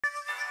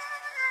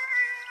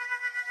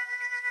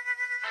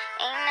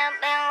Ain't never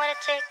been with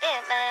a chick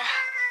this bad.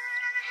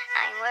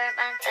 I ain't worried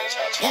about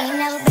that. Ain't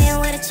never been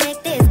with a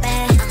chick this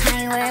bad. I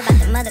ain't worried about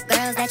them other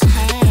girls that you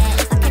had.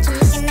 If I catch you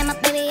looking at my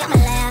baby, I'ma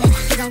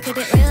laugh. You gon' keep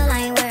it real, I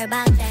ain't worried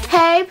about that.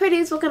 Hey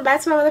pretties, welcome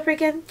back to my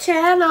motherfucking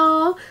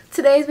channel.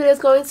 Today's video is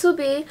going to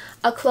be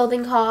a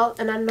clothing haul,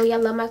 and I know y'all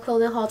love my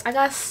clothing hauls. I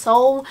got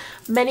so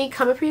many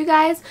coming for you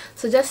guys,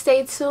 so just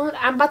stay tuned.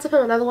 I'm about to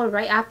film another one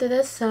right after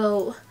this,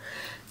 so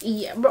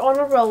yeah, we're on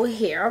a roll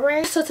here.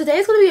 Alright, so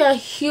today's gonna be a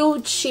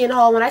huge SHEIN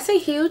haul. When I say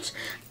huge,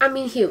 I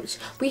mean huge.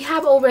 We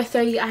have over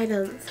 30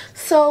 items.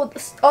 So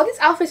all these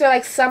outfits are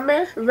like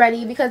summer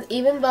ready, because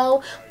even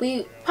though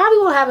we probably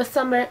won't have a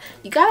summer,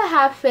 you gotta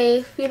have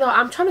faith. You know,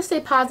 I'm trying to stay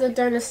positive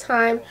during this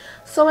time.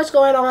 So much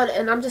going on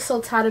and I'm just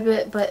so tired of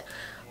it, but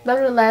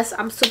nevertheless,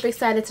 I'm super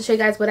excited to show you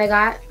guys what I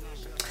got.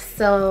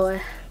 So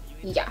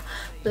yeah,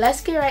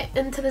 let's get right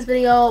into this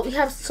video. We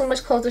have so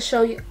much clothes to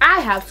show you. I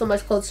have so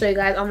much clothes to show you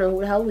guys. I don't know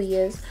who the hell we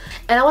is.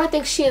 And I want to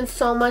thank SHEIN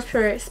so much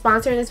for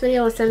sponsoring this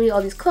video and sending me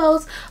all these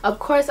clothes. Of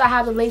course, I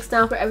have the links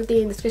down for everything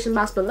in the description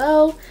box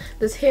below.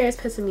 This hair is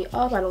pissing me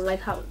off. I don't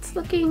like how it's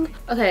looking.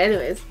 Okay,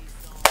 anyways,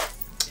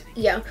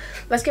 yeah,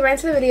 let's get right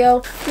into the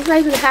video. This is not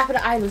even half of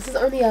the items. This is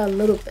only a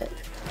little bit.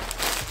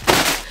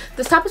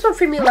 This top is from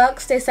Free Me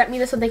Lux. They sent me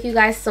this, so thank you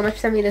guys so much for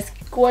sending me this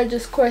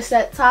gorgeous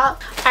corset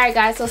top. Alright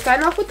guys, so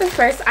starting off with the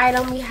first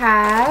item we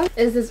have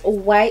is this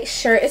white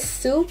shirt. It's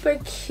super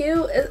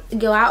cute.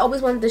 Yo, I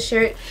always wanted this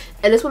shirt,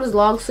 and this one is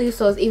long sleeve,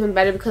 so it's even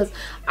better because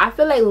I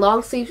feel like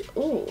long sleeve,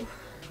 ooh,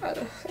 that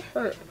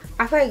hurt.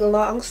 I feel like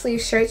long sleeve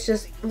shirts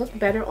just look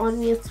better on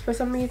me for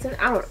some reason.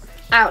 I don't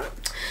know.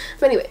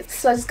 But anyways,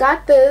 so I just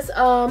got this.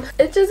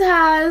 It just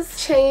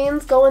has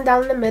chains going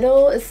down in the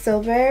middle. It's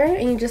silver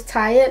and you just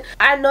tie it.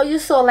 I know you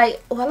saw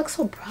like, oh, I look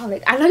so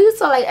brolic. I know you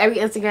saw like every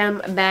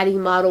Instagram baddie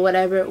model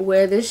whatever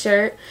wear this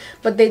shirt,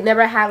 but they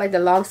never had like the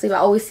long sleeve. I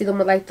always see them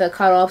with like the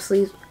cut off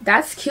sleeves.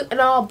 That's cute and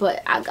all,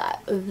 but I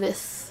got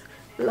this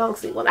long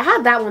sleeve one. I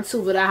have that one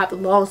too, but I have the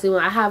long sleeve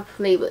one. I have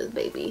flavors,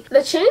 baby.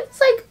 The chain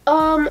is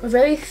like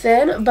very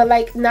thin, but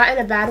like not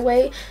in a bad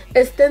way.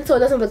 It's thin so it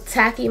doesn't look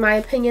tacky in my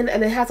opinion,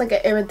 and it has like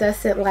an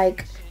iridescent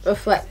like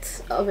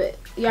reflect of it.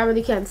 Y'all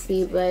really can't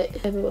see, but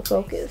if it will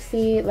focus,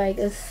 see, like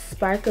it's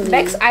sparkly.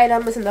 Next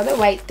item is another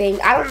white thing.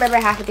 I don't remember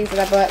half the things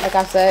that I bought, like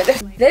I said.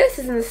 This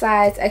is in the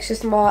size extra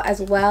small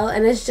as well,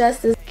 and it's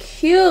just this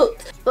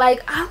cute,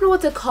 like, I don't know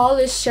what to call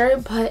this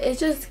shirt, but it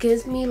just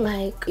gives me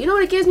like, you know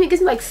what it gives me? It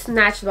gives me like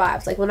snatch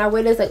vibes. Like when I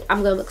wear this, like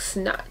I'm gonna look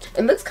snatched.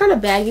 It looks kind of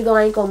baggy though,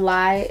 I ain't gonna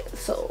lie,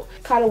 so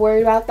kind of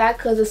worried about that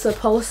because it's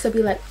supposed to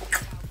be like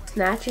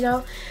snatch, you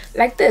know,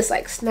 like this,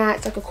 like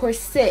snatch, like a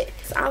corset.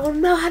 So I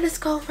don't know how this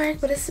gonna work,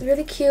 but it's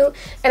really cute.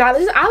 And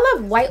I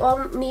love white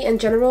on me in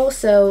general,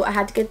 so I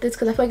had to get this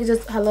because I feel like it's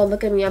just, hello,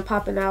 look at me, I'm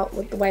popping out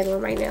with the white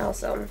on right now.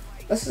 So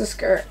this is a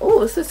skirt. Oh,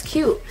 this is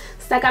cute.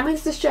 It's like, I mean,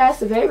 it's distressed,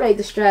 very, very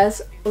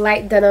distressed,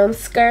 light denim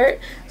skirt,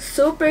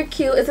 super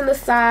cute. It's in the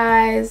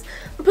size,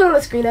 I'll put it on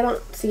the screen, I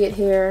don't see it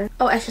here.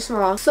 Oh, extra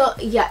small. So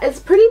yeah, it's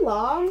pretty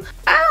long.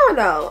 I don't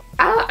know,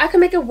 I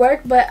can make it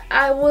work, but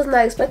I was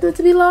not expecting it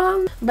to be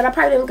long. But I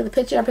probably didn't look at the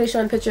picture. I'm pretty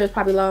sure in the picture it's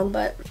probably long,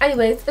 but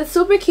anyways, it's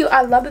super cute.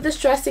 I love the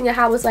distressing and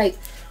how it's like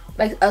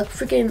a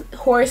freaking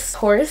horse,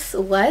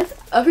 what?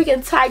 A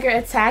freaking tiger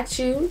attacked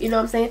you, you know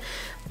what I'm saying?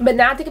 But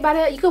now I think about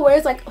it, you could wear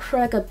it like for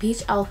like a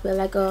beach outfit,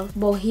 like a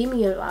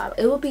bohemian vibe.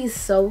 It would be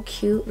so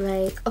cute,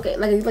 like, okay,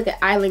 like an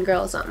island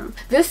girl or something.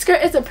 This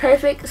skirt is a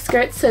perfect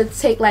skirt to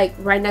take like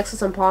right next to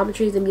some palm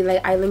trees and be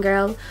like island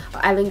girl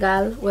or island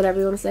gal, whatever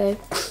you want to say.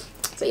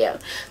 So yeah,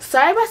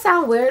 sorry if I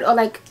sound weird or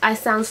like I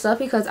sound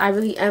stuffy, because I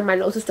really am. My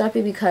nose is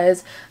stuffy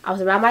because I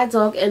was around my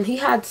dog and he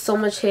had so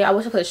much hair. I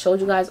wish I could have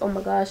showed you guys. Oh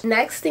my gosh.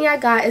 Next thing I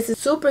got is a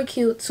super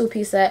cute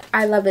two-piece set.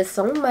 I love it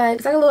so much.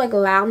 It's like a little like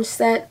lounge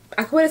set.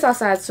 I could wear this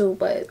outside too,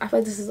 but I feel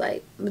like this is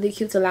like really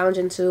cute to lounge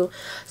into.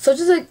 So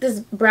just like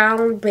this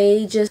brown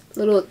beige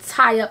little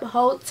tie-up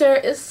halter.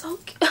 It's so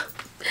cute.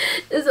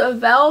 It's a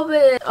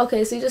velvet.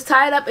 Okay, so you just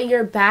tie it up and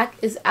your back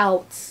is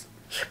out.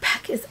 Your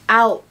back is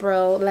out,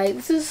 bro. Like,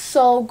 this is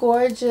so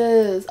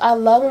gorgeous. I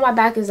love when my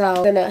back is out.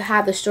 I'm gonna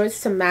have the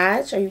shorts to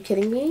match. Are you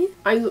kidding me?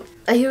 Are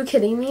you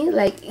kidding me?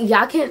 Like,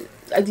 y'all can't,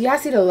 do y'all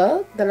see the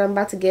look that I'm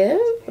about to give?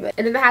 And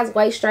then it has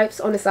white stripes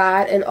on the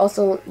side and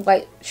also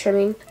white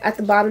trimming at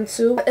the bottom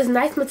too. It's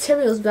nice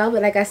materials,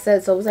 velvet, like I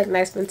said, so it was like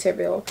nice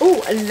material.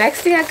 Ooh,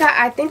 next thing I got,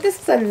 I think this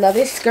is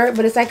another skirt,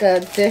 but it's like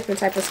a different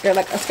type of skirt,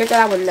 like a skirt that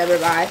I would never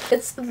buy.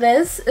 It's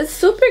this. It's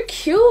super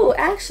cute,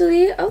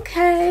 actually.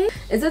 Okay,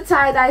 it's a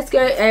tie-dye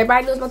skirt.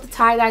 Everybody knows about the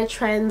tie-dye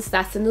trends.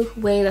 That's the new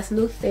way, that's the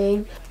new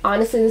thing.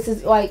 Honestly, this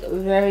is like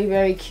very,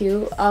 very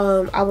cute.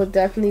 I would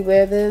definitely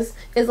wear this.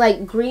 It's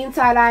like green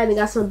tie-dye and it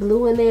got some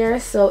blue in there,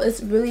 so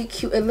it's really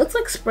cute. It looks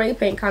like spray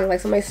paint, kind of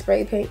like somebody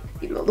spray paint,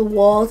 you know, the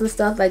walls and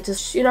stuff, like,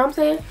 just, you know what I'm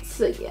saying?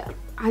 So yeah,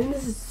 I think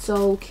this is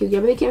so cute. You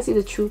really can't see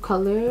the true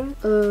color.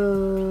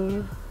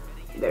 There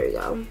we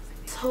go.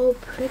 So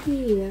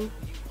pretty.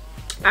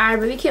 I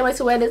really can't wait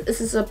to wear this.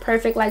 This is a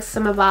perfect like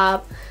summer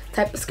vibe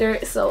type of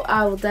skirt, so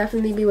I will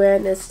definitely be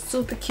wearing this.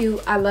 Super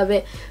cute. I love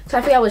it. So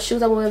I forgot what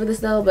shoes I will wear with this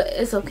though, but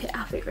it's okay.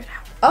 I'll figure it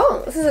out.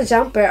 Oh, this is a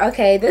jumper.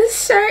 Okay,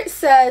 this shirt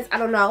says, I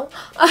don't know.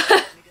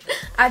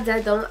 I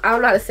don't know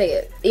how to say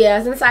it. Yeah,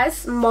 it's in size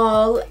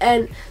small,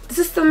 and this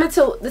is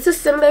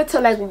similar to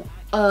like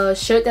a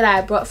shirt that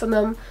I brought from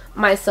them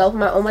myself,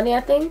 my own money, I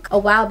think, a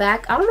while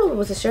back. I don't know if it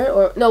was a shirt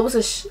or no, it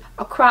was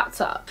a crop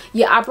top.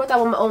 Yeah, I brought that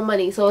with my own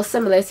money, so it's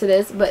similar to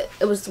this, but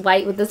it was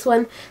white. With this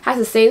one has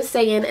the same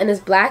saying and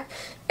it's black.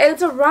 And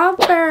it's a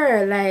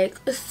romper. Like,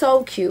 it's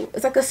so cute.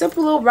 It's like a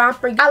simple little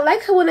romper. I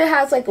like how when it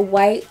has like a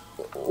white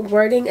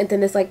wording and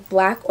then it's like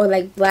black or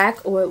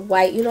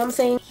white, you know what I'm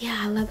saying? Yeah,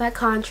 I love that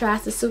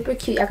contrast. It's super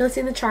cute. I can see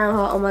in the try on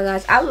haul. Oh my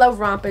gosh, I love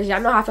rompers.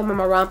 Y'all know how I feel about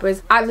my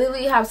rompers. I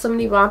literally have so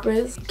many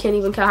rompers, can't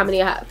even count how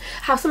many I have.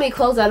 I have so many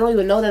clothes that I don't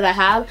even know that I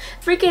have.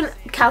 Freaking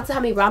counting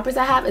how many rompers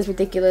I have is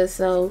ridiculous.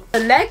 So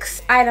the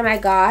next item I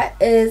got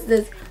is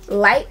this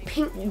light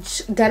pink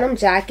denim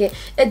jacket.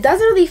 It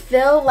doesn't really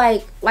feel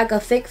like a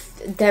thick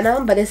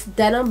denim, but it's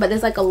denim, but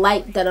it's like a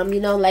light denim, you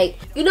know like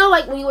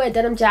when you wear a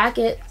denim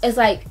jacket, it's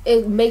like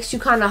it makes you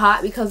kind of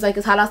hot because like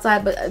it's hot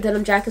outside, but a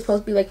denim jacket is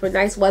supposed to be like for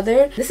nice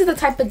weather. This is the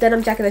type of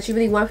denim jacket that you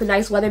really want for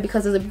nice weather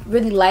because it's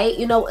really light,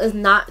 you know, it's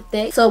not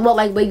thick, so it won't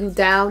like weigh you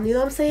down, you know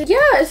what I'm saying? Yeah,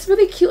 it's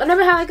really cute. I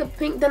never had like a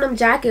pink denim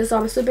jacket, so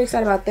I'm super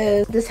excited about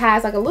this. This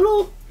has like a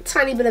little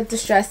tiny bit of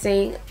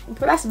distressing,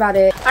 but that's about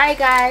it. Alright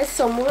guys,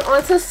 so moving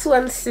on to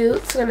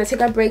swimsuits. We're gonna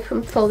take a break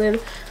from clothing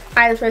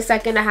items for a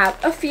second. I have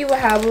a few. I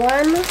have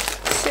 1, 2,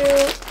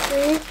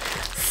 3,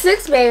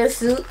 6 bathing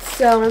suits,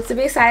 so I'm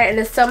super excited, and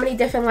there's so many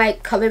different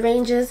like color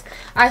ranges.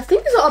 I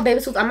think these are all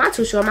bathing suits. I'm not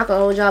too sure, I'm not gonna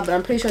hold y'all, but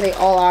I'm pretty sure they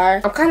all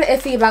are. I'm kind of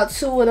iffy about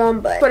 2 of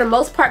them, but for the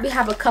most part we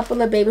have a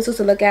couple of bathing suits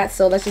to look at,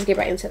 so let's just get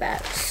right into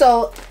that.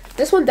 So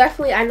this one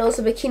definitely I know it's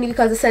a bikini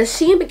because it says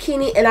SHEIN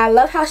bikini, and I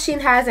love how SHEIN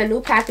has their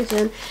new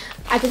packaging.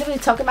 I didn't really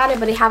talk about it,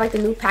 but they have like the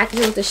new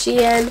packaging with the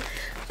SHEIN.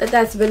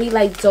 That's really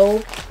like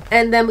dope.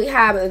 And then we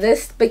have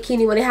this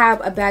bikini when they have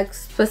a bag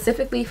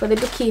specifically for the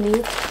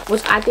bikini,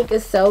 which I think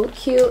is so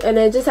cute, and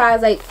it just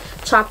has like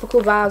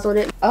tropical vibes on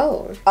it.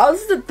 Oh,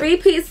 this is a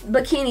 3-piece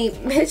bikini.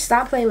 Bitch,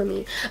 stop playing with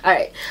me. All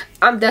right,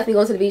 I'm definitely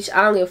going to the beach.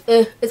 I don't give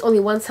a it's only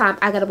one time.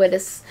 I gotta wear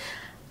this,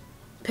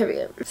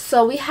 period.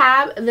 So we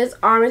have this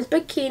orange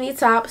bikini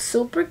top,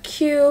 super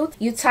cute.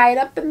 You tie it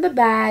up in the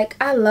back.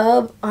 I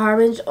love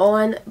orange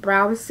on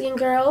brown skin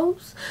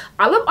girls.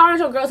 I love orange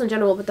on girls in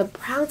general, but the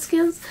brown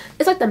skins,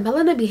 it's like the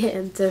melanin be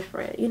hitting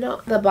different, you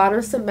know. The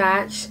bottoms to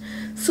match,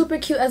 super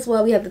cute as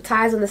well. We have the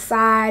ties on the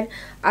side.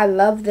 I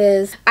love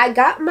this. I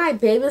got my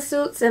bathing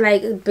suits and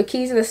like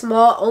bikinis in the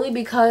small only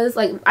because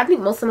like I think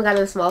most of them got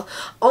in the small,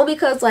 only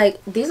because like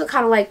these are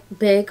kind of like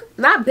big,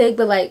 not big,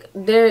 but like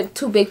they're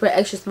too big for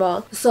extra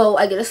small, so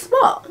I get a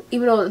small.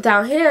 Even though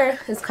down here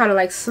it's kind of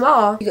like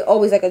small, you can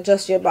always like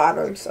adjust your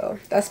bottom, so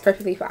that's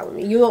perfectly fine with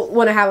me. You don't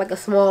want to have like a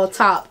small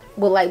top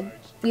with like,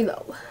 you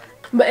know.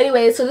 But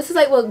anyway, so this is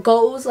like what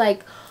goes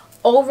like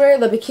over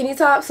the bikini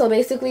top. So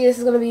basically this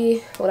is gonna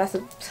be, well, that's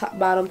the top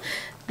bottom.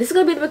 This is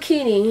gonna be the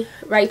bikini,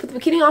 right? You put the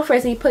bikini on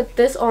first and you put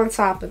this on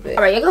top of it.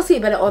 Alright, you're gonna see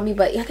it better on me,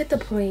 but y'all get the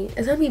point.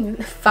 It's gonna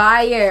be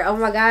fire. Oh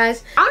my gosh.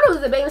 I don't know if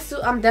it's a bathing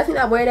suit. I'm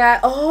definitely not wearing that.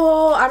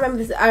 Oh, I remember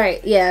this.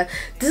 Alright, yeah.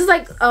 This is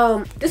like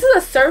this is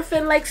a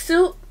surfing like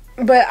suit,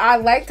 but I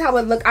liked how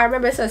it looked. I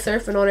remember it said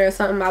surfing on it or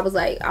something. I was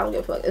like, I don't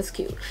give a fuck. It's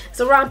cute. It's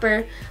a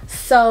romper,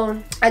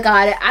 so I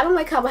got it. I don't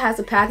like how it has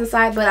the pads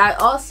inside, but I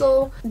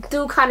also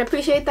do kind of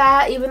appreciate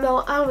that, even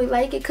though I don't really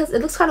like it because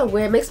it looks kind of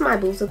weird. It makes my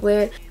boobs look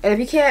weird, and if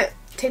you can't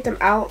take them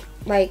out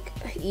like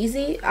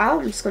easy,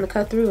 I'm just gonna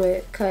cut through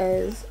it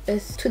because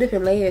it's 2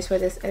 different layers for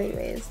this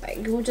anyways.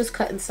 Like you would just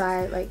cut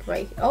inside like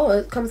right. Oh,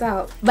 it comes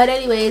out. But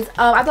anyways,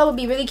 I thought it would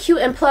be really cute,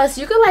 and plus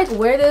you could like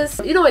wear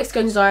this, you know what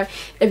excursions are,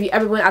 if you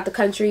ever went out the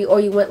country or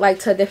you went like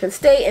to a different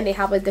state and they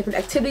have like different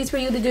activities for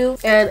you to do,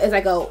 and it's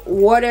like a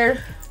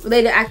water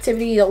related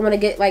activity. You don't want to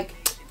get like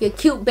your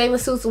cute bathing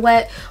suits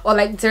wet or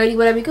like dirty,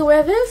 whatever. You can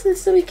wear this and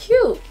still be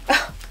cute.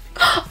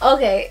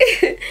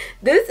 Okay,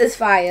 this is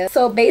fire.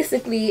 So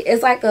basically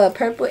it's like a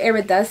purple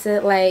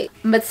iridescent like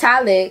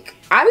metallic.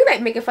 I be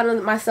like making fun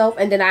of myself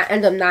and then I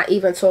end up not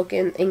even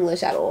talking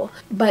English at all,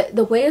 but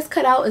the way it's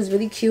cut out is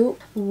really cute.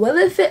 Will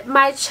it fit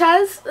my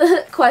chest?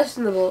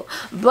 Questionable,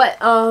 but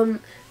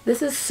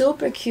this is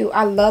super cute.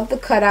 I love the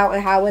cutout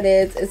and how it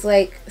is. It's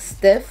like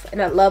stiff and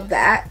I love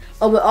that.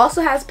 Oh, it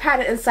also has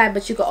padding inside,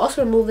 but you can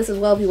also remove this as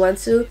well if you want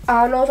to.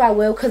 I don't know if I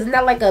will because it's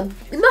not like a,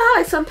 you know how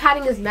like some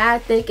padding is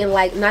mad thick and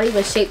like not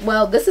even shaped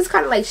well. This is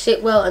kind of like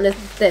shaped well and it's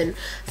thin,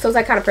 so it's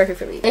like kind of perfect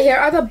for me. And here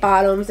are the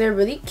bottoms. They're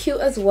really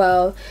cute as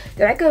well.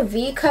 They're like a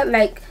V cut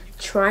like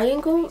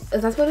triangle.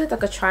 Is that what it is?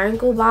 Like a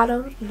triangle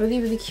bottom. Really,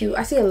 really cute.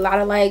 I see a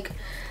lot of like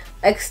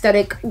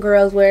aesthetic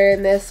girls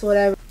wearing this,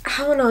 whatever. I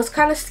don't know, it's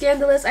kind of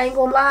scandalous, I ain't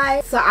gonna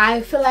lie. So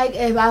I feel like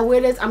if I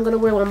wear this, I'm gonna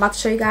wear what I'm about to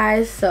show you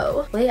guys.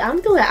 So wait, I'm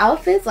doing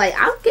outfits, like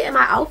I'm getting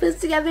my outfits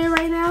together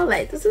right now.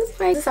 Like this is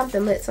like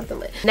something lit, something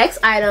lit. Next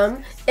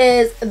item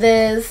is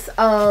this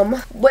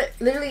what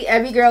literally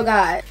every girl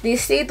got.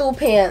 These see-through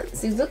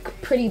pants. These look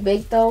pretty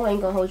big though, I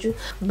ain't gonna hold you,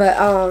 but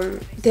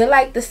they're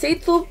like the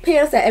see-through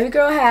pants that every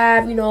girl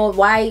have, you know,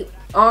 white,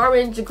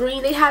 orange,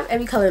 green. They have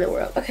every color in the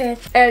world, okay?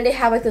 And they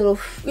have like the little,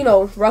 you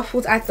know,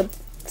 ruffles at the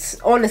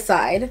on the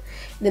side.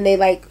 Then they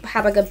like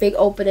have like a big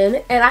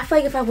opening, and I feel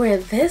like if I wear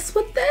this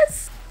with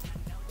this,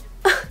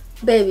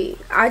 baby,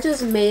 I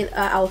just made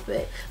an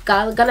outfit.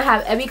 Gonna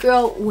have every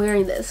girl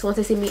wearing this once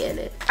they see me in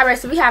it. Alright,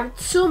 so we have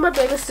 2 more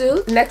bathing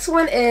suits. Next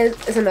one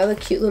is another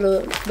cute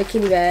little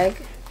bikini bag.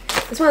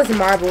 This one is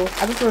marble.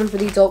 I think this one's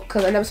really dope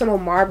because I never saw no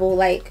marble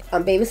like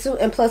bathing suit,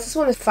 and plus this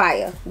one is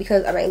fire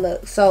because alright,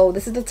 look, so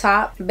this is the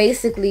top.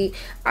 Basically,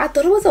 I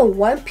thought it was a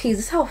one piece.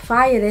 This is how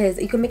fire it is.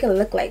 You can make it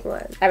look like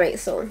one. Alright,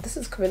 so this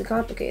is really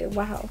complicated.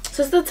 Wow.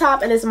 So it's the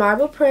top and it's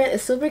marble print.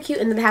 It's super cute,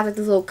 and then it has like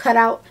this little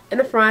cutout in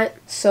the front.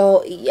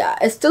 So yeah,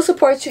 it still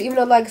supports you even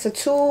though like it's a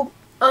tube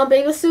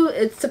bathing suit.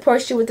 It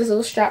supports you with this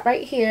little strap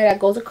right here that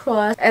goes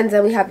across, and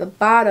then we have the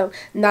bottom.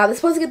 Now this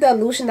supposed to get the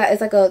illusion that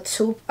it's like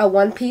a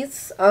one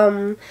piece.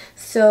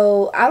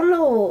 So I don't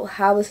know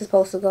how this is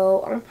supposed to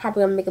go. I'm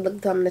probably gonna make it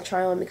look dumb in the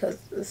try on because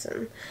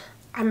listen,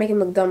 I'm making it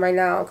look dumb right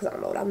now because I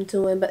don't know what I'm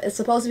doing, but it's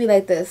supposed to be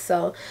like this.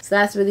 So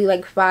that's really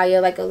like fire,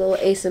 like a little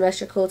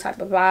asymmetrical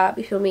type of vibe,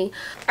 you feel me?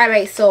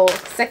 Alright, so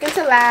second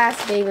to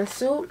last bathing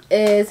suit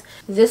is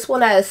this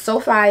one that is so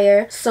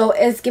fire. So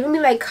it's giving me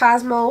like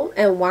Cosmo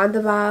and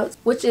Wanda vibes,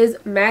 which is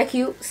mad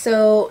cute.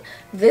 So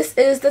this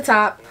is the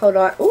top. Hold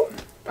on. Ooh,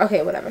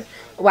 okay, whatever.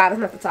 Wow,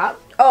 that's not the top.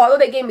 Oh, although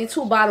they gave me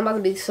 2 bottoms, I'm about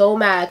to be so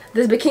mad.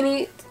 This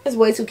bikini is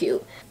way too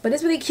cute, but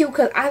it's really cute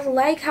because I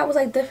like how it's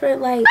like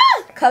different like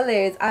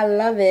colors. I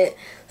love it.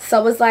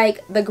 So it's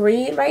like the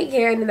green right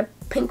here, and then the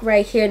pink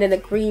right here, and then the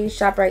green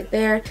strap right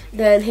there.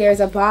 Then here's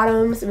the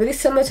bottoms, really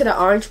similar to the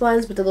orange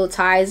ones with the little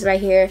ties right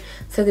here,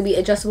 so it can be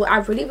adjustable. I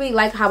really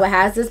like how it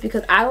has this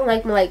because I don't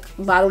like when like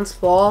bottoms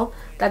fall.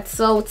 That's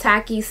so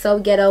tacky, so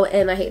ghetto,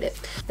 and I hate it.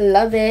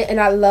 Love it. And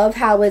I love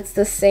how it's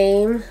the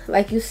same,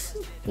 like you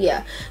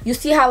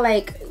see how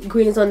like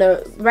green is on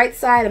the right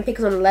side and pink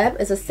is on the left.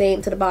 It's the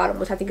same to the bottom,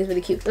 which I think is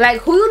really cute.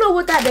 Like, who you know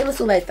with that bathing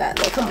suit like that?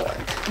 Like, come on.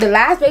 The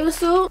last bathing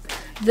suit,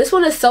 this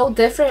one is so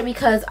different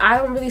because I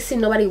don't really see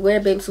nobody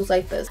wear bathing suits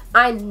like this.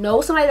 I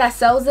know somebody that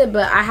sells it,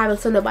 but I haven't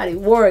seen nobody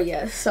wear it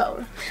yet.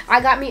 So I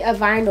got me a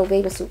vinyl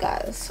bathing suit,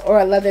 guys, or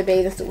a leather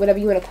bathing suit, whatever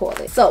you want to call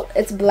it. So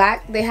it's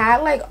black. They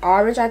had like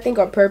orange, I think,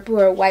 or purple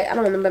or white. I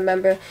don't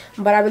remember,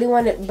 but I really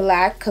wanted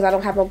black because I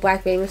don't have a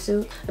black bathing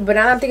suit. But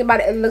now that I'm thinking about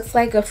it, it looks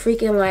like a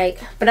freaking like.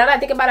 But now that I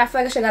think about it, I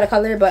feel like I should have got a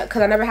color, but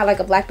because I never had like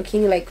a black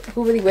bikini. Like,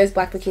 who really wears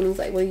black bikinis?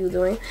 Like, what are you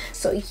doing?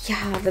 So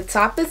yeah, the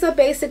top is a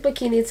basic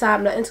bikini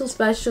top, nothing too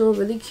special,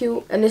 really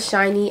cute, and it's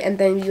shiny. And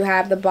then you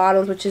have the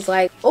bottoms, which is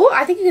like, oh,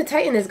 I think you can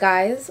tighten this,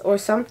 guys, or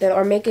something,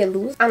 or make it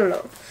loose. I don't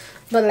know,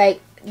 but like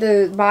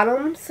the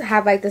bottoms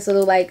have like this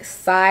little like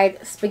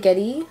side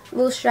spaghetti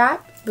little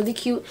strap, really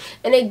cute.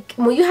 And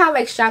when you have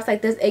like straps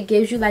like this, it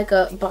gives you like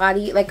a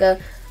body, like a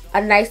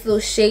nice little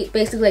shape,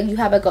 basically like you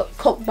have like a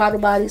Coke bottle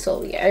body.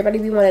 So yeah, everybody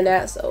be wanting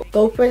that, so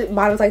go for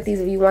bottoms like these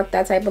if you want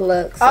that type of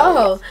look.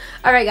 So,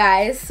 alright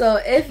guys, so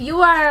if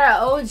you are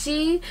an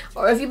OG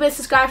or if you've been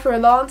subscribed for a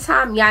long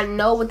time, y'all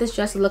know what this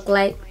dress look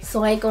like,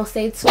 so I ain't gonna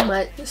say too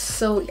much.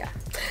 So yeah,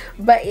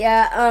 but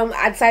yeah,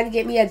 I decided to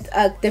get me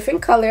a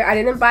different color. I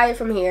didn't buy it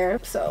from here,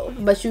 so,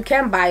 but you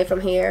can buy it from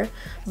here,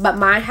 but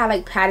mine had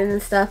like pattern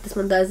and stuff. This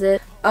one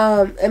doesn't.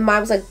 And mine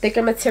was like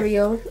thicker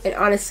material, and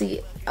honestly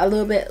a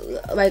little bit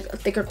like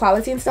thicker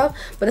quality and stuff,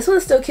 but this one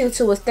is still cute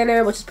too. It's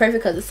thinner, which is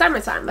perfect because it's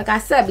summertime. Like I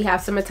said, we have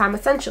summertime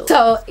essentials.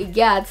 So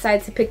yeah, I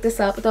decided to pick this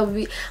up.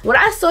 When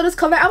I saw this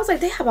color, I was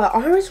like, they have an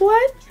orange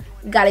one,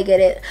 gotta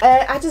get it.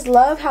 And I just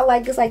love how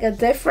like it's like a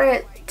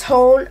different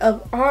tone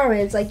of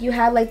orange. Like you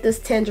have like this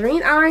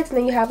tangerine orange, and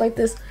then you have like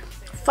this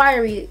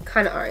fiery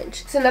kind of orange.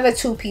 It's another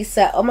 2-piece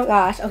set. Oh my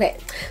gosh. Okay,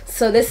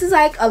 so this is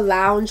like a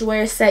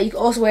loungewear set. You can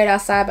also wear it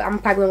outside, but I'm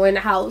probably gonna wear it in the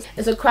house.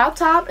 It's a crop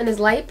top, and it's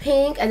light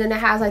pink, and then it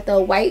has like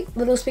the white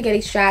little spaghetti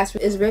straps.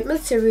 It's ribbed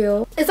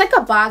material. It's like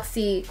a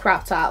boxy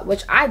crop top,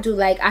 which I do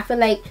like. I feel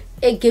like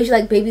it gives you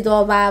like baby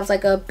doll vibes,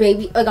 like a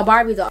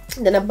Barbie doll.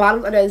 And then the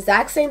bottoms are the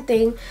exact same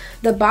thing.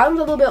 The bottoms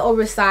are a little bit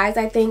oversized,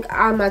 I think.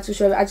 I'm not too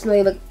sure. I just know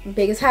they look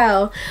big as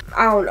hell.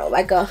 I don't know,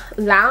 like a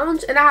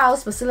lounge in the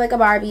house, but still like a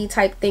Barbie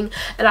type thing.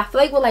 And I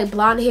feel like with like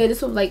blonde hair,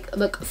 this would like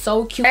look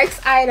so cute.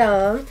 Next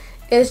item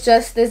is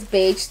just this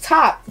beige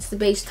top. It's the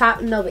beige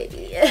top. No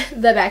baby,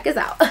 the back is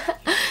out.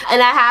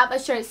 And I have a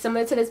shirt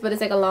similar to this, but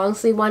it's like a long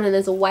sleeve one, and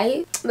it's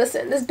white.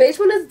 Listen, this beige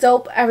one is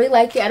dope. I really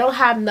like it. I don't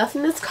have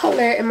nothing this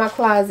color in my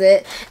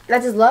closet, and I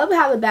just love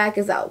how the back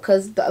is out,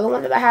 because the other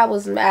one that I had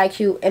was mad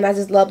cute, and I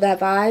just love that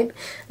vibe.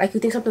 Like,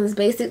 you think something is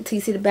basic till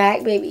you see the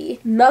back,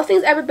 baby.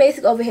 Nothing's ever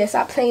basic over here.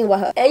 Stop playing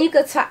with her. And you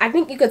could tie, I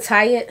think you could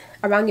tie it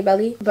around your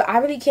belly, but I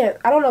really can't.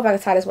 I don't know if I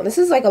can tie this one. This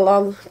is like a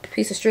long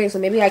piece of string, so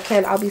maybe I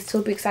can. I'll be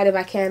super excited if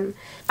I can.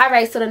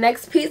 Alright, so the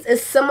next piece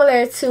is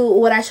similar to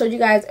what I showed you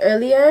guys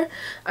earlier.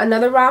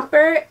 Another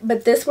romper,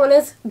 but this one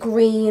is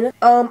green.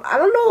 I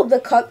don't know the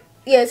cut.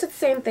 Yeah, it's the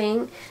same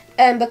thing.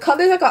 And the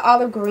color is like an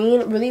olive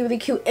green, really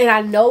cute. And I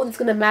know it's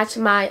gonna match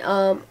my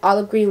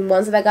olive green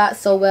ones that I got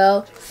so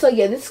well. So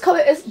yeah, this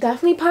color is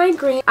definitely pine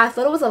green. I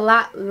thought it was a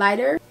lot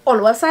lighter on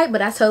the website, but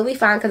that's totally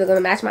fine because it's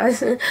gonna match my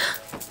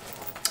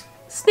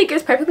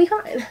sneakers perfectly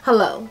fine.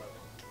 Hello.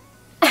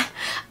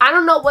 I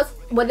don't know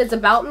what it's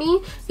about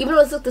me. Even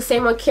though it looks the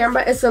same on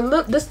camera, it's a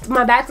look.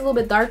 My back's a little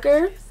bit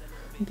darker,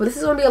 but this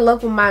is gonna be a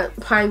look with my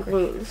pine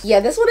greens. Yeah,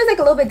 this one is like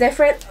a little bit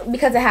different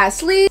because it has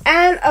sleeves,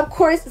 and of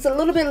course it's a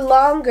little bit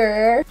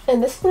longer.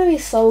 And this is gonna be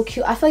so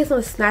cute. I feel like it's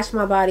gonna snatch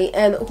my body.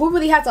 And who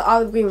really has an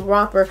olive green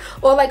romper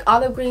or like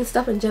olive green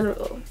stuff in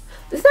general?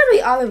 It's not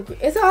really olive green.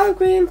 It's olive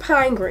green,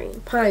 pine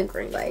green.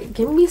 Like,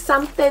 give me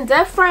something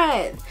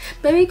different.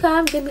 Baby,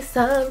 come give me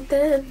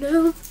something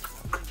new.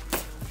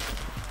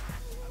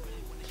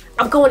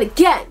 I'm going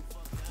again.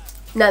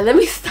 Now let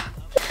me stop.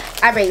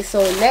 Alright,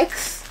 so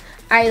next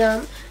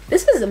item.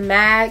 This is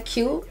mad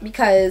cute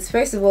because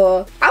first of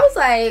all, I was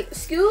like,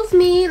 excuse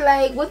me,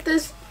 like with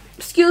this,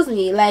 excuse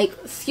me, like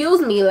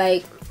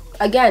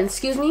again,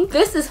 excuse me.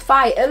 This is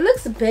fire. It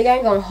looks big. I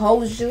ain't gonna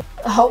hold you.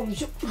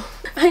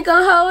 I ain't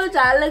gonna hold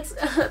y'all. It looks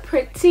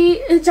pretty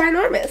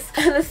ginormous.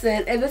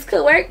 Listen, if this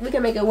could work, we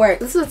can make it work.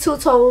 This is a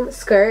two-tone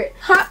skirt.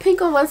 Hot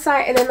pink on one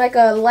side and then like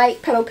a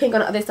light petal pink on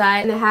the other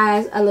side. And it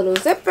has a little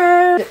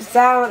zipper. Zips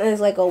down and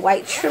it's like a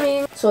white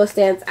trimming so it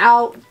stands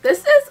out. This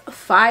is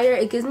fire.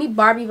 It gives me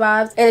Barbie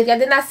vibes. And if I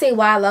did not say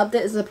why I loved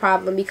it, is a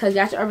problem because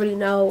y'all should already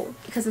know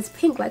because it's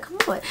pink. Like, come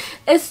on.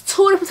 It's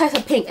two different types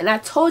of pink. And I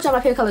told y'all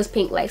my favorite color is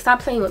pink. Like, stop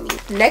playing with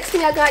me. Next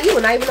thing I got, you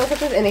will not even know if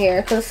it's in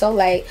here because it's so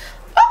light.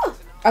 Oh!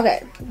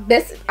 Okay,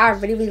 this I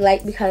really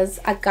like because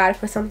I got it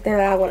for something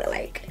that I want to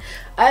like.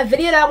 A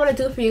video that I want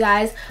to do for you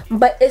guys.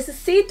 But it's a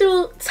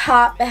see-through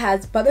top. It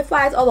has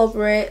butterflies all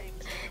over it.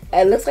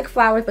 It looks like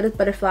flowers, but it's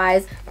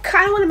butterflies.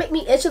 Kind of want to make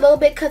me itch a little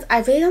bit because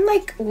I really don't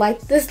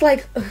like this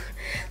like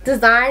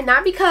design.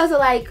 Not because of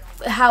like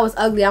how it's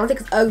ugly. I don't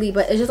think it's ugly,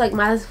 but it's just like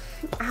my,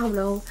 I don't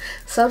know,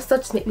 some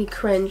stuff just make me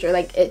cringe or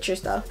like itch or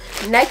stuff.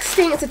 Next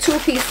thing is a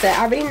two-piece set.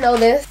 I already know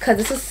this because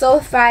this is so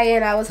fire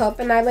and I was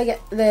hoping I would get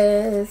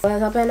this.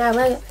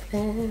 Well,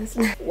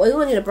 you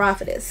would need a bra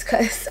for this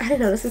because I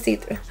didn't know this is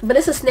see-through. But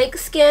it's a snake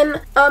skin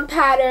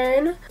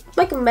pattern,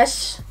 like a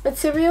mesh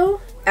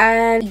material.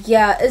 And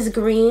yeah, it's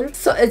green,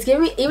 so it's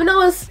giving me, even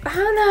though it's, I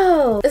don't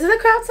know, is it a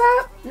crop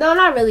top? No,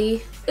 not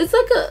really. It's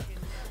like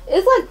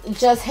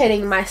just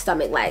hitting my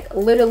stomach, like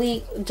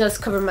literally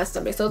just covering my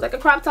stomach. So it's like a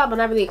crop top, but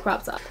not really a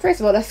crop top. First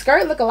of all, the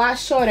skirt look a lot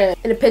shorter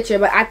in the picture,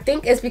 but I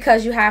think it's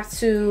because you have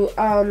to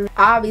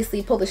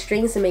obviously pull the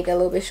strings to make it a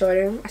little bit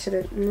shorter. I should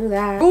have knew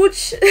that.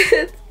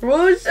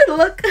 Rouge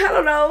look, I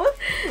don't know.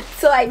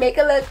 So like make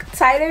it look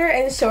tighter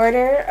and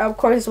shorter. Of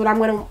course, what I'm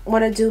gonna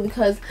want to do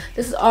because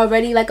this is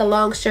already like a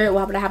long shirt.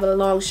 Well, I'm gonna have a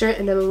long shirt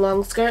and then a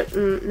long skirt.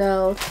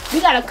 No,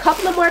 we got a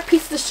couple of more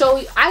pieces to show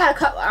you. I got a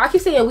couple. I keep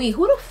saying we.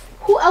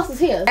 Who else is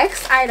here?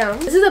 Next item.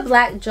 This is a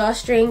black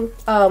drawstring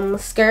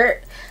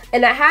skirt.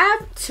 And I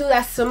have two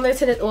that's similar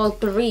to this, or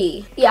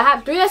three. Yeah, I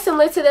have three that's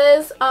similar to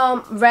this.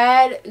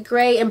 Red,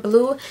 gray, and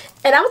blue.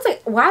 And I was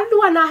like, why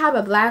do I not have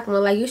a black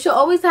one? Like, you should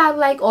always have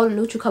like all the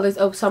neutral colors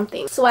of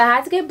something. So I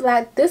had to get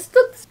black. This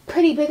looks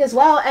pretty big as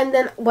well. And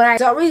then what I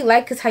don't really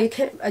like is how you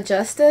can't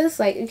adjust this.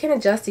 Like, you can't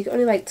adjust it. You can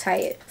only like tie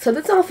it. So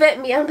this don't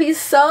fit me. I'm gonna be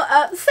so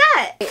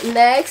upset.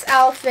 Next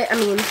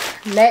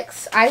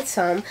next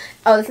item.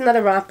 Oh, this is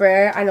another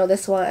romper. I know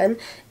this one.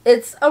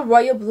 It's a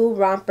royal blue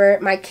romper.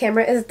 My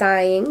camera is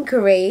dying.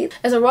 Great.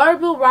 It's a royal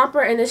blue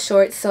romper and it's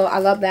short, so I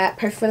love that.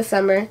 Perfect for the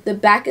summer. The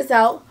back is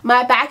out.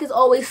 My back is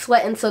always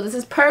sweating, so this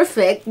is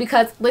perfect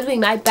because literally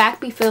my back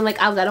be feeling like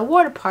I was at a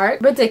water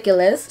park.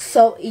 Ridiculous.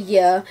 So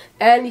yeah,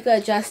 and you can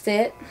adjust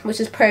it,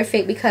 which is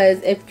perfect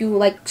because if you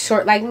like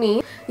short like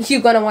me,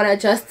 you're gonna want to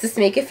adjust this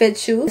to make it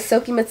fit you.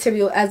 Silky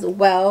material as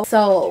well,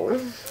 so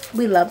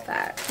we love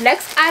that.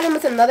 Next item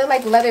is another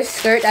like leather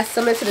skirt that's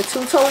similar to the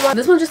two-tone one.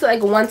 This one's just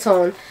like one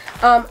tone.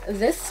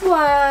 This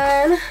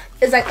one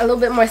is like a little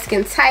bit more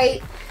skin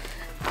tight.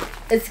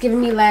 It's giving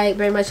me like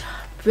very much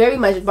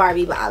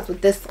Barbie vibes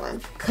with this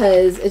one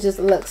because it just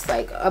looks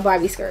like a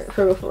Barbie skirt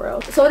for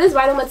real. So it is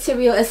vinyl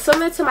material. It's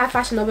similar to my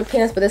Fashion Nova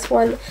pants, but this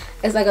one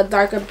is like a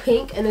darker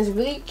pink and it's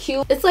really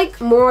cute. It's like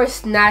more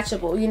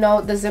snatchable, you know.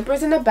 The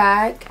zipper's in the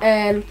back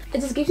and it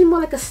just gives you more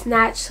like a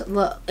snatch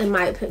look in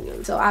my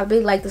opinion. So I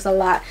really like this a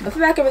lot.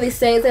 Before I can really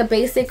say it's a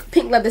basic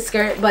pink leather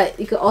skirt, but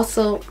you can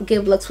also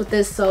give looks with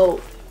this. So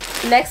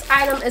next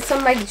item is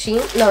some like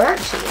jeans. No, not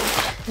jeans.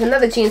 It's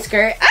another jean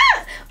skirt.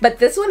 But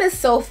this one is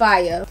so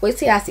fire. Wait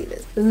till y'all see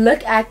this.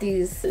 Look at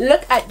these.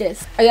 Look at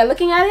this. Are y'all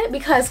looking at it?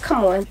 Because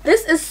come on.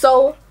 This is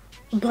so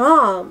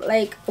bomb.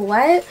 Like,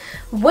 what?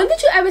 When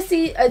did you ever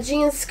see a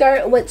jean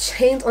skirt with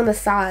chains on the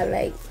side?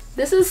 Like,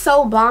 this is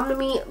so bomb to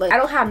me. Like, I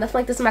don't have nothing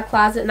like this in my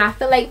closet. And I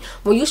feel like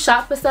when you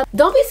shop for stuff,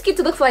 don't be scared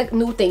to look for like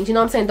new things. You know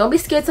what I'm saying? Don't be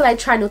scared to like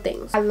try new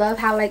things. I love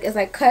how like it's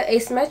like cut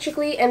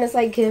asymmetrically and it's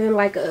like giving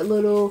like a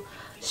little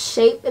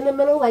shape in the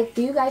middle. Like,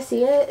 do you guys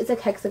see it? It's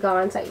like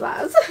hexagon type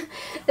vibes.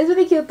 It's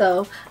really cute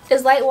though.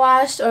 It's light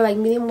washed or like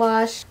medium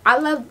wash. I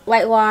love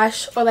light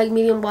wash or like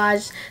medium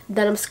wash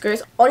denim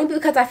skirts, only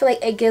because I feel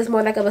like it gives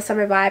more like of a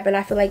summer vibe. And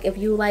I feel like if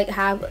you like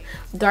have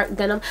dark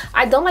denim,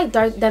 I don't like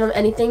dark denim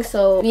anything,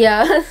 so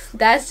yeah.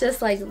 That's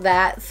just like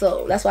that,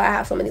 so that's why I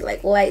have so many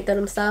like light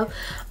denim stuff.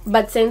 But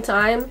at the same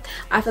time,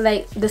 I feel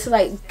like this is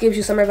like gives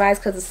you summer vibes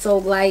because it's so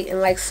light and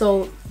like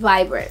so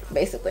vibrant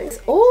basically.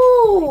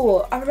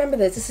 Oh, I remember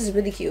this. This is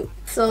really cute.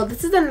 So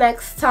this is the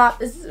next top.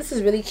 This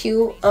is really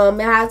cute.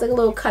 It has like a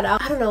little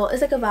cutout. I don't know,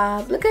 it's like a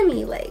vibe. Look at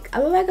me, like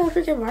I look like a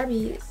freaking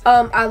Barbie.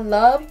 I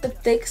love the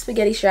thick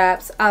spaghetti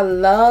straps. I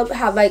love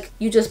how like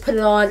you just put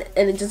it on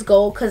and it just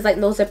go, because like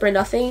no zipper,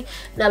 nothing.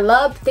 And I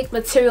love thick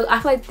material. I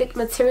feel like thick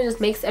material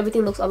just makes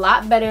everything looks a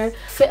lot better,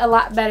 fit a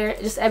lot better,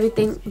 just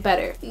everything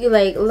better. You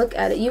like look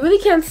at it, you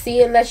really can't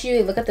see it unless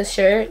you look at the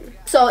shirt.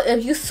 So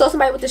if you saw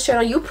somebody with the shirt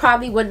on, you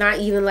probably would not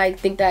even like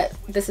think that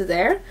this is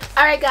there.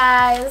 All right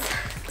guys,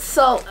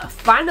 so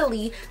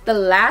finally the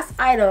last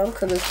item,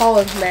 because this haul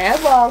is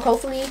mad long.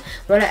 Hopefully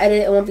when I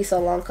edit it won't be so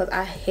long, because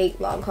I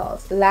hate long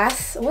hauls.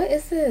 What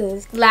is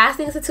this? Last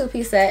thing is a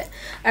two-piece set.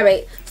 All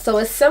right, so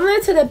it's similar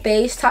to the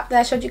beige top that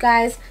I showed you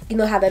guys. You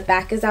know how the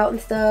back is out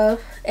and stuff.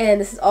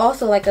 And this is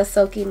also like a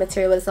silky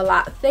material, but it's a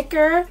lot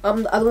thicker.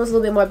 The other one's a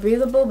little bit more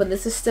breathable, but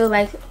this is still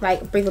like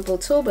breathable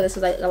too, but this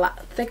is like a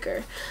lot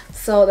thicker.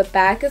 So the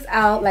back is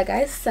out, like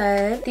I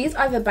said. These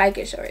are the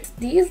biker shorts.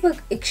 These look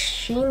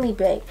extremely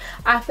big.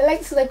 I feel like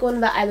this is like one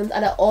of the items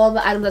out of all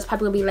the items that's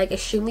probably gonna be like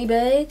extremely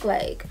big.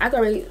 Like I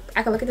can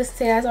look at this and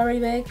say that's already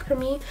big for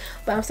me,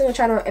 but I'm still gonna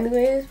try it on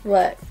anyways.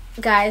 But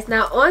guys,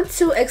 now on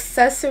to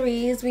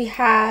accessories. We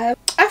have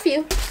a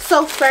few.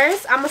 So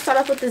first I'm gonna start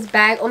off with this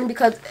bag, only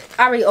because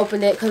I already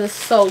opened it because it's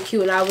so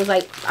cute and I was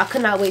like, I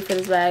could not wait for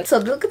this bag. So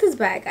look at this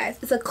bag, guys.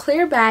 It's a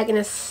clear bag and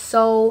it's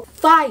so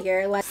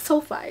fire, like so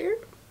fire.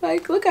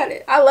 Like, look at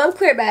it. I love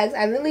clear bags.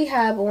 I literally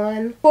have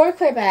 4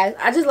 clear bags.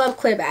 I just love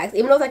clear bags.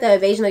 Even though it's like an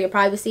invasion of your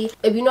privacy.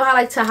 If you know how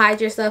like to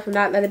hide your stuff and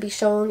not let it be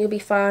shown, you'll be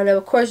fine. And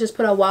of course, just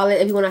put a wallet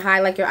if you want to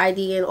hide like your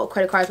ID and or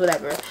credit cards,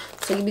 whatever.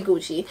 So you'll be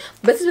Gucci.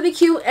 But this is really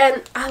cute.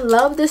 And I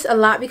love this a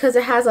lot because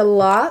it has a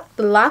lock.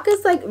 The lock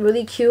is like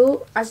really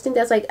cute. I just think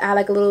that's like add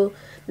like a little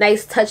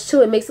nice touch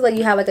to it. Makes it like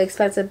you have like an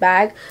expensive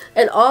bag.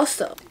 And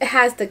also it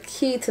has the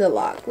key to the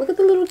lock. Look at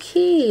the little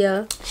key.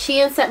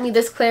 Shein sent me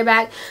this clear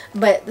bag,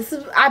 but this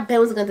is, I've been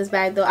looking at this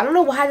bag though. I don't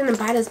know why I didn't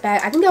buy this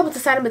bag. I think I was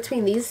deciding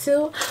between these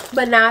two,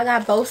 but now I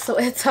got both, so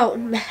it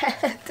don't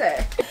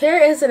matter. Here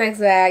is the next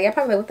bag. You're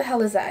probably like, what the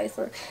hell is that?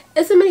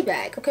 It's a mini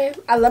bag, okay?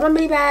 I love my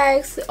mini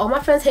bags. All my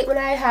friends hate when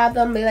I have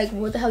them. They're like,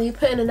 what the hell are you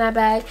putting in that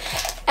bag?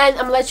 And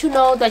I'm gonna let you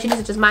know that you need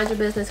to just mind your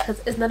business,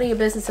 because it's none of your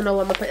business to know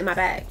what I'm gonna put in my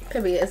bag.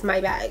 Period. It's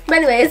my bag. But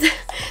anyways,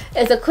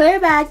 it's a clear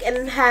bag and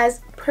it has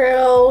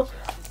pearl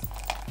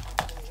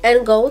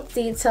and gold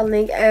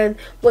detailing, and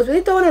what's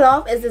really throwing it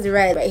off is this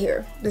red right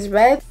here. This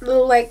red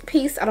little like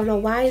piece. I don't know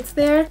why it's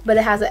there, but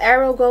it has an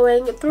arrow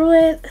going through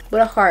it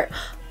with a heart.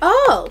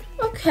 Oh,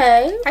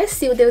 okay. I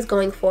see what they was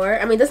going for.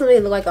 I mean, it doesn't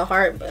really look like a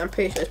heart, but I'm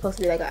pretty sure it's supposed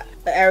to be like an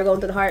arrow going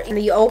through the heart. And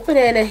then you open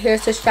it, and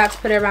here's the strap to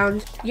put it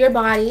around your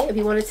body if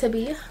you want it to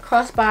be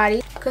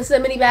crossbody, because it's a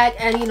mini bag,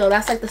 and you know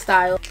that's like the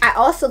style. I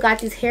also got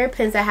these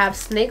hairpins that have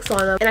snakes on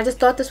them, and I just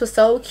thought this was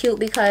so cute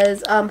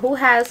because who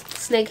has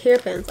snake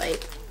hairpins?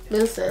 Like,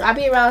 listen, I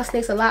be around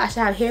snakes a lot. I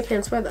should have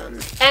hairpins for them.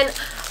 And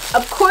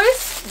of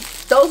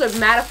course, those are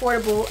mad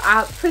affordable.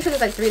 I'm pretty sure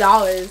it's like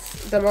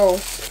 $3 the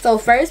most. So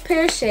first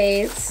pair of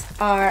shades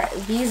are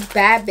these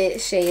bad bitch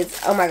shades.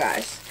 Oh my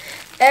gosh.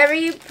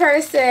 Every girl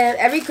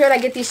that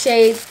get these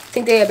shades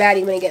think they're a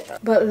baddie when they get them.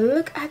 But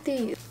look at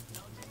these.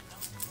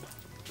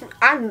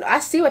 I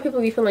see why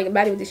people be feeling like a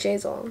baddie with these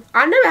shades on.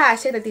 I never had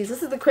shades like these.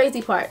 This is the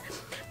crazy part.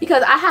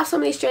 Because I have so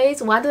many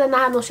shades. Why did I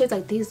not have no shades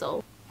like these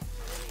though?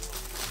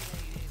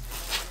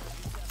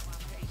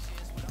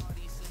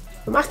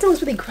 My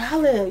stomach's really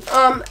growling.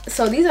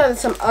 So these are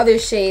some other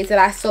shades that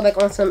I saw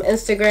like on some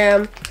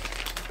Instagram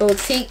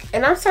boutique,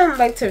 and I'm starting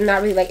like to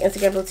not really like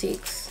Instagram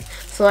boutiques,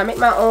 so I make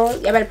my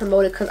own. Yeah, better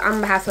promote it because I'm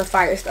gonna have some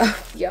fire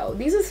stuff. Yo,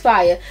 these is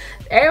fire.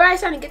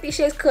 Everybody's trying to get these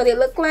shades because they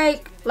look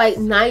like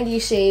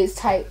 90s shades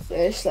type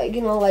ish, like,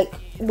 you know, like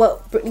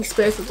what Britney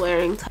Spears was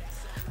wearing.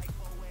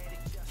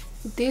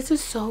 These are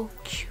so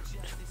cute.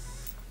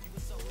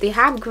 They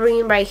have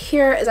green right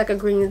here. It's like a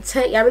green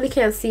tint. Yeah, I really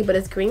can't see, but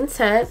it's green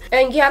tint.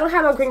 And yeah, I don't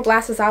have no green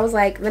glasses. So I was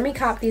like, let me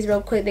cop these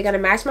real quick. They're gonna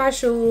match my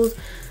shoes.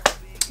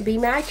 Be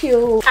mad cute.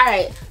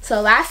 Alright,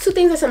 so last two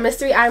things are some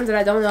mystery items that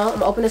I don't know. I'm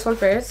gonna open this one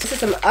first. This is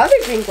some other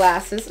green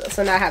glasses.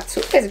 So now I have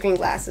 2 pairs of green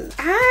glasses.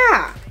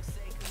 Ah!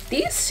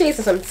 These shades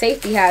are some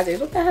safety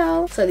hazards. What the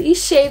hell? So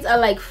these shades are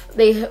like,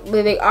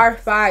 they are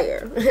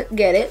fire.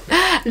 Get it?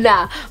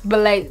 Nah,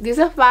 but like these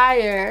are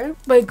fire,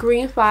 but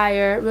green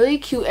fire, really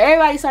cute.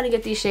 Everybody's starting to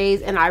get these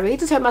shades, and I really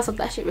just hurt myself.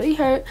 That shit really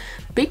hurt.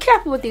 Be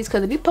careful with these,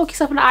 because if you poke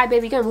yourself in the eye,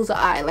 baby, you're gonna lose an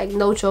eye. Like,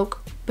 no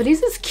joke. But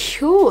these is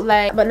cute.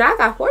 Like, but now I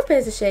got 4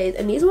 pairs of shades,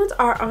 and these ones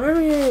are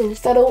orange.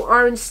 Subtle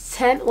orange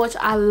tint, which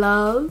I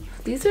love.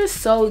 These are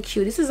so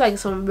cute. This is like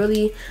some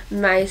really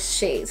nice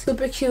shades.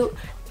 Super cute.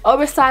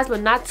 Oversized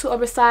but not too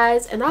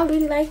oversized. And I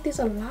really like this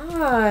a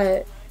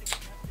lot.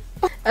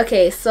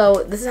 Okay,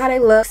 so this is how they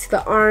look. See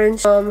the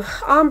orange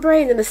ombre,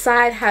 and then the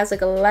side has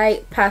like a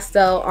light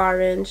pastel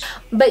orange.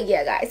 But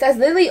yeah, guys, that's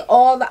literally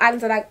all the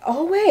items that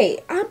oh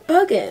wait, I'm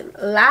bugging.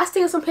 Last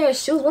thing is some pair of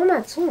shoes. What am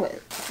I doing?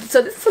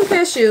 So this is some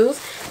pair of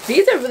shoes.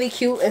 These are really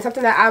cute and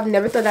something that I've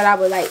never thought that I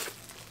would like,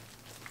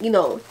 you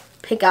know,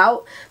 pick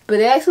out. But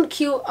they're like some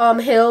cute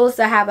heels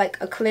that have like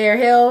a clear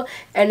heel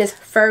and it's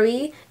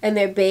furry and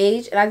they're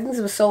beige. And I think this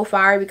was so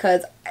fire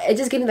because it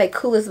just gave me like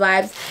Clueless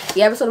vibes.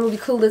 You ever saw the movie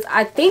Clueless?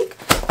 I think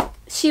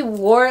she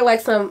wore like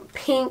some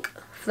pink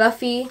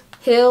fluffy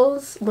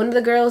heels. One of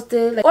the girls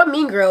did, like, or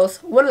Mean Girls.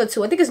 One of the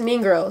two. I think it's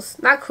Mean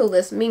Girls, not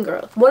Clueless. Mean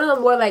Girls. One of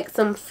them wore like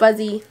some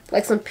fuzzy,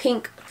 like some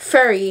pink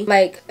furry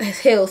like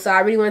heels. So I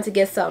really wanted to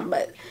get some,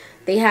 but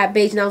they had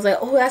beige, and I was like,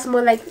 oh, that's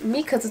more like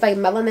me because it's like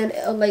melanin.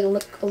 It'll like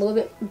look a little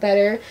bit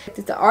better.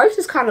 The orange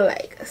is kind of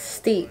like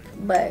steep,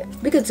 but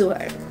we could do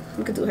her.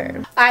 We could do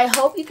her. I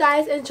hope you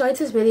guys enjoyed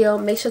this video.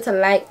 Make sure to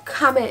like,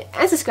 comment,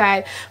 and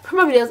subscribe for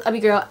more videos of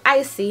your girl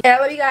Icy. And I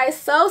love you guys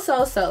so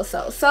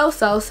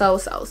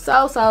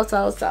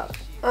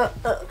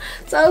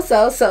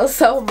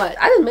much.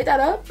 I just made that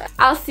up.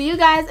 I'll see you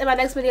guys in my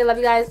next video. Love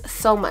you guys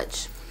so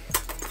much.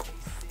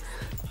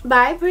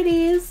 Bye,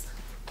 pretties.